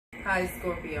Hi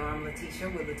Scorpio, I'm Letitia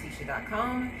with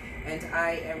Letitia.com, and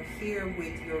I am here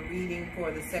with your reading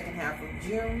for the second half of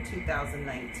June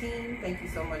 2019. Thank you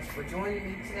so much for joining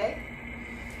me today.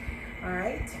 All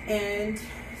right, and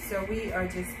so we are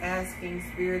just asking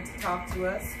Spirit to talk to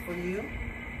us for you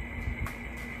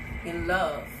in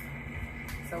love.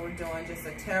 So we're doing just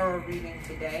a tarot reading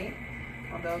today.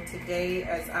 Although today,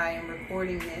 as I am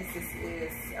recording this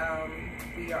is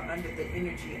we are under the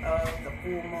energy of the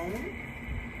full moon.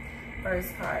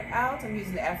 First card out, I'm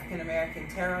using the African American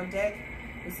Tarot deck.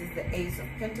 This is the Ace of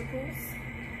Pentacles.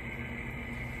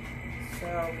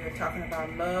 So we're talking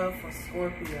about love for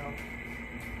Scorpio.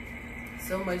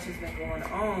 So much has been going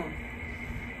on.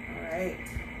 All right.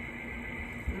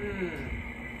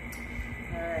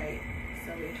 All right.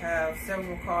 So we have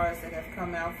several cards that have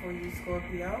come out for you,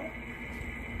 Scorpio,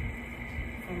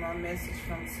 from our message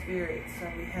from Spirit.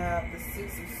 So we have the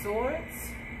Six of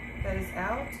Swords that is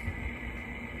out.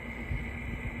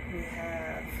 We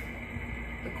have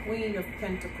the Queen of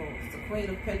Pentacles. The Queen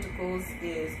of Pentacles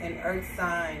is an earth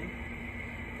sign.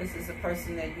 This is a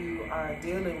person that you are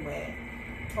dealing with.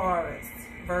 Taurus,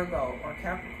 Virgo, or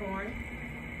Capricorn.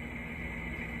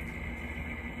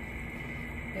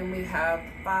 Then we have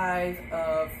the Five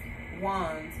of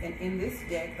Wands. And in this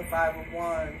deck, the Five of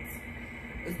Wands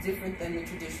is different than the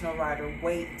traditional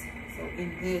Rider-Waite. So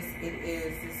in this, it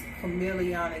is this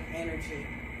chameleonic energy.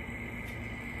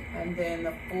 And then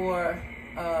the Four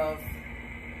of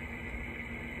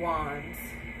Wands,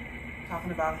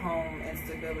 talking about home and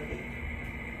stability.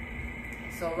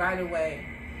 So right away,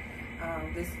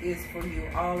 this is for you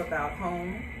all about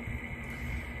home.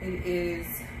 It is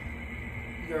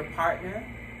your partner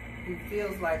who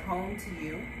feels like home to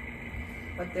you,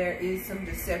 but there is some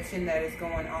deception that is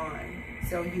going on.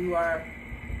 So you are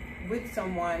with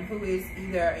someone who is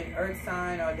either an earth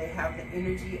sign or they have the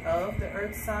energy of the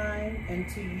earth sign, and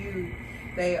to you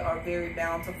they are very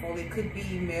bountiful. It could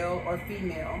be male or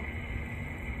female,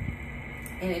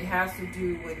 and it has to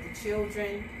do with the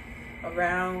children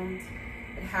around.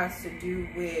 It has to do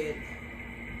with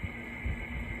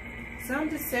some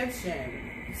deception.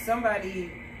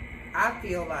 Somebody, I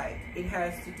feel like it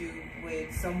has to do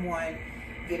with someone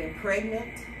getting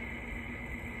pregnant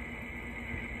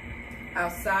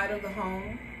outside of the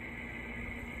home.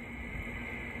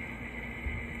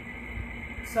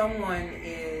 Someone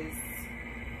is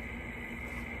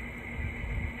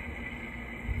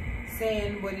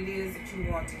saying what it is that you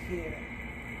want to hear.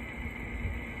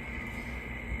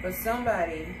 But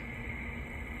somebody,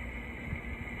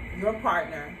 your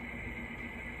partner,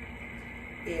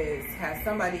 has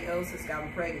somebody else has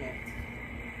gotten pregnant.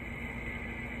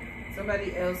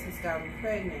 Somebody else has gotten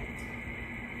pregnant.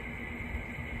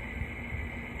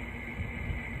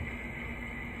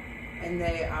 And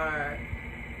they are,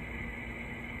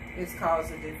 it's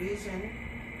caused a division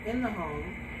in the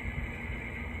home.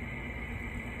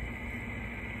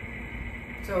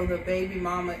 So the baby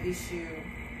mama issue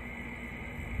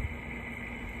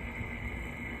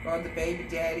or the baby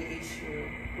daddy issue,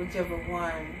 whichever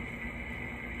one,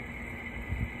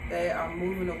 they are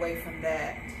moving away from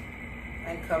that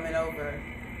and coming over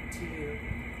to you.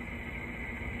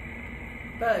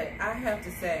 But I have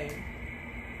to say,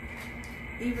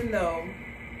 even though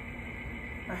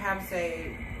perhaps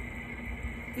they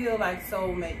feel like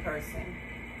soulmate person,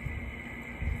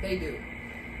 they do.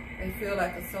 They feel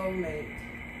like a soulmate.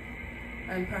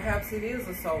 And perhaps it is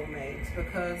a soulmate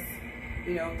because,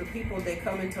 you know, the people, they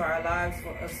come into our lives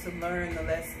for us to learn the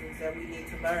lessons that we need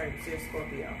to learn, dear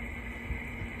Scorpio.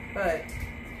 But,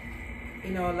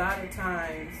 you know, a lot of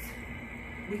times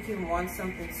we can want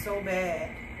something so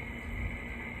bad.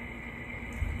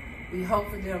 We hope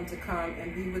for them to come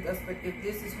and be with us, but if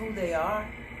this is who they are,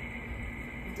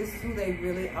 if this is who they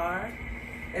really are,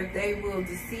 if they will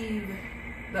deceive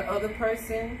the other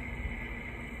person,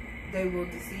 they will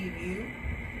deceive you.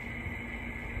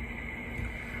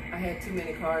 I had too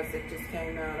many cards that just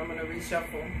came out. I'm going to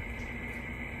reshuffle.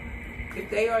 If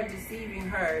they are deceiving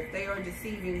her, if they are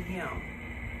deceiving him,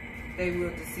 they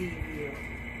will deceive you.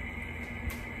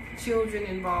 Children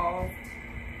involved.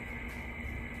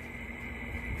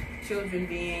 Children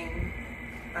being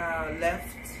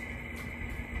left,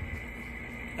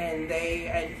 and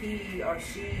he or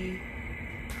she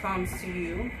comes to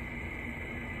you.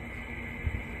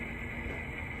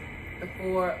 The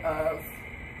Four of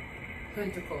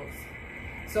Pentacles.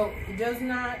 So it does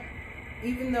not,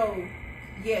 even though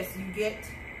yes, you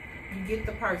get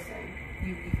the person.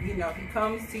 You know, he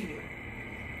comes to you.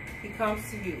 He comes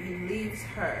to you. He leaves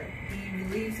her. He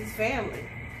leaves his family,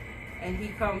 and he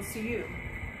comes to you.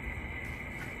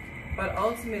 But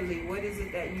ultimately, what is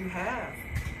it that you have?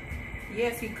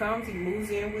 Yes, he comes, he moves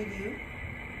in with you.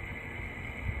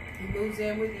 He moves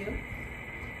in with you.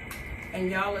 And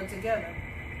y'all are together.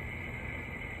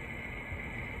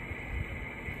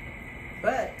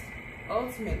 But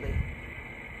ultimately,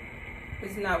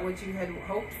 it's not what you had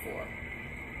hoped for.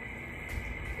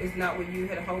 It's not what you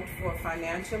had hoped for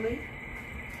financially.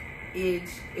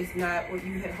 It's not what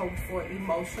you had hoped for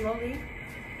emotionally.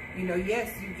 You know,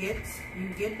 yes, you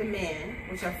get the man,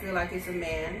 which I feel like it's a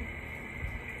man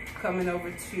coming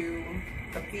over to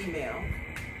a female.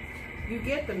 You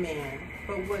get the man,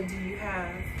 but what do you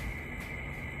have?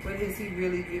 What has he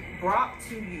really brought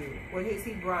to you? What has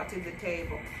he brought to the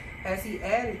table? Has he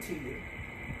added to you?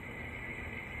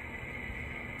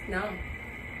 No.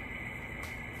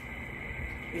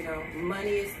 You know,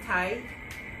 money is tight.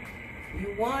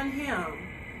 You want him,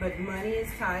 but money is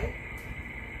tight.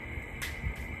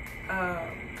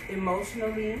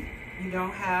 Emotionally, you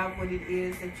don't have what it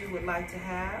is that you would like to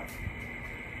have.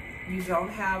 You don't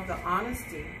have the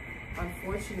honesty,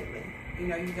 unfortunately. You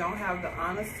know, you don't have the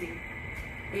honesty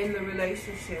in the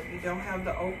relationship. You don't have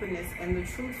the openness and the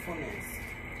truthfulness.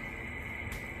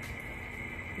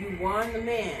 You won the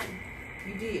man.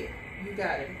 You did. You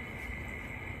got him.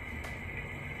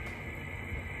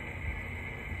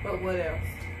 But what else?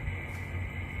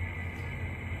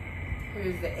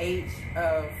 Here's the Eight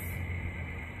of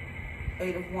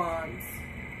Wands.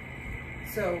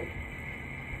 So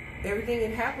everything,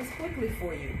 it happens quickly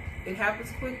for you. It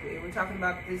happens quickly. We're talking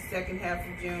about this second half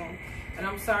of June. And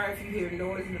I'm sorry if you hear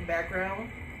noise in the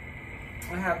background.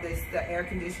 I have the air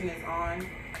conditioner is on.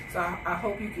 So I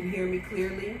hope you can hear me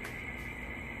clearly.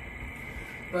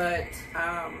 But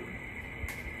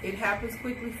it happens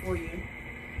quickly for you.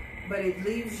 But it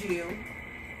leaves you,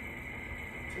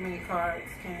 too many cards,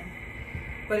 Ken.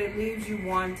 But it leaves you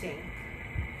wanting.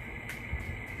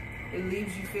 It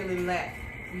leaves you feeling lack.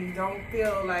 You don't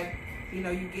feel like, you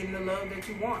know, you're getting the love that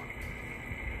you want.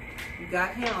 You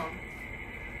got him.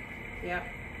 Yep.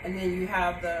 And then you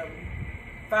have the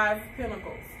Five of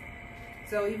Pentacles.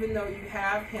 So even though you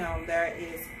have him, there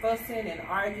is fussing and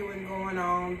arguing going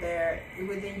on there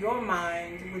within your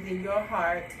mind, within your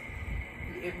heart.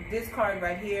 If this card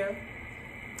right here,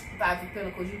 Five of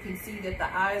Pentacles, you can see that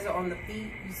the eyes are on the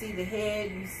feet. You see the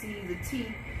head, you see the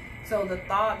teeth. So the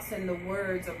thoughts and the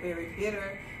words are very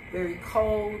bitter, very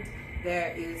cold.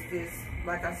 There is this,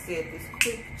 like I said, this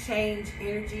quick change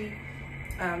energy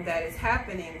that is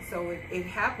happening. So it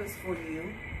happens for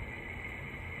you.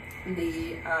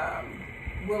 The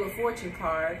Wheel of Fortune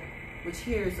card, which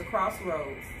here is the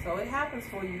crossroads. So it happens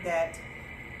for you that,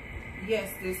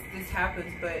 yes, this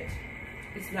happens, but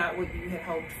it's not what you had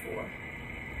hoped for.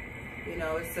 You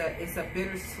know, it's a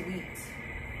bittersweet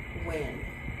win.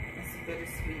 It's a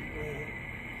bittersweet win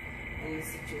in this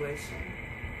situation.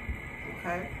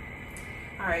 Okay?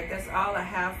 All right, that's all I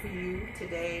have for you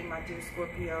today, my dear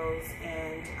Scorpios,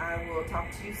 and I will talk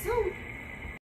to you soon.